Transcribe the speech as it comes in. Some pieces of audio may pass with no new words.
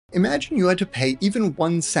Imagine you had to pay even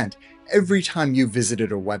 1 cent every time you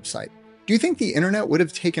visited a website. Do you think the internet would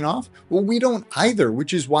have taken off? Well, we don't either,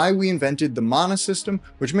 which is why we invented the Mana system,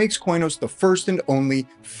 which makes Koinos the first and only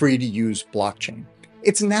free-to-use blockchain.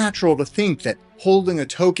 It's natural to think that holding a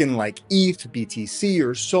token like ETH, BTC,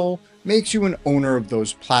 or SOL makes you an owner of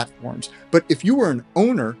those platforms. But if you were an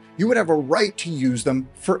owner, you would have a right to use them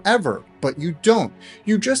forever, but you don't.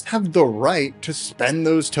 You just have the right to spend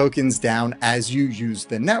those tokens down as you use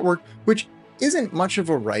the network, which isn't much of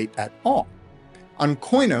a right at all. On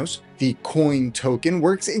Koinos, the coin token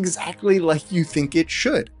works exactly like you think it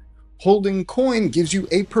should. Holding coin gives you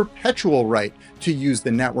a perpetual right to use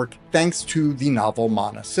the network thanks to the novel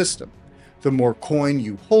Mana system. The more coin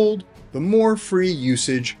you hold, the more free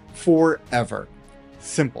usage forever.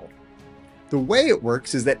 Simple. The way it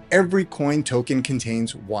works is that every coin token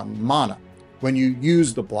contains 1 mana. When you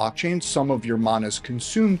use the blockchain, some of your mana is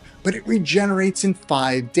consumed, but it regenerates in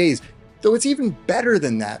 5 days. Though it's even better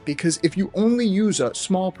than that, because if you only use a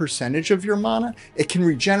small percentage of your mana, it can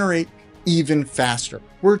regenerate even faster.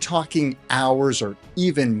 We're talking hours or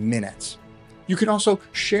even minutes. You can also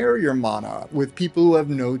share your mana with people who have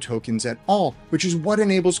no tokens at all, which is what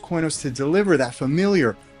enables Koinos to deliver that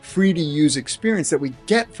familiar, free-to-use experience that we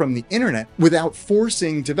get from the internet without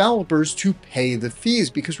forcing developers to pay the fees,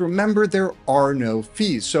 because remember, there are no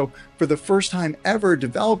fees. So for the first time ever,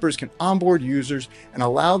 developers can onboard users and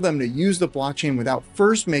allow them to use the blockchain without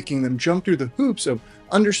first making them jump through the hoops of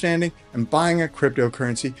understanding and buying a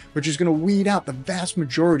cryptocurrency, which is going to weed out the vast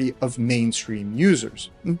majority of mainstream users.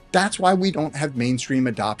 And that's why we don't have mainstream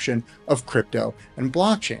adoption of crypto and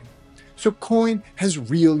blockchain. So Coin has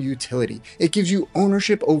real utility. It gives you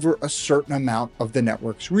ownership over a certain amount of the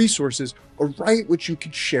network's resources, a right which you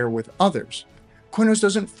can share with others. Koinos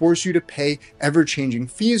doesn't force you to pay ever-changing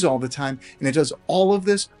fees all the time, and it does all of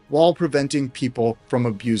this while preventing people from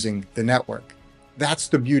abusing the network. That's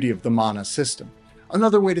the beauty of the Mana system.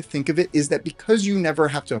 Another way to think of it is that because you never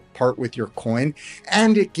have to part with your coin,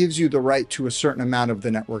 and it gives you the right to a certain amount of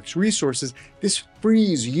the network's resources, this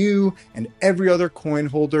frees you and every other coin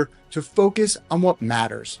holder to focus on what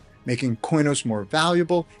matters, making Koinos more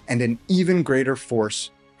valuable and an even greater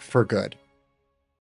force for good.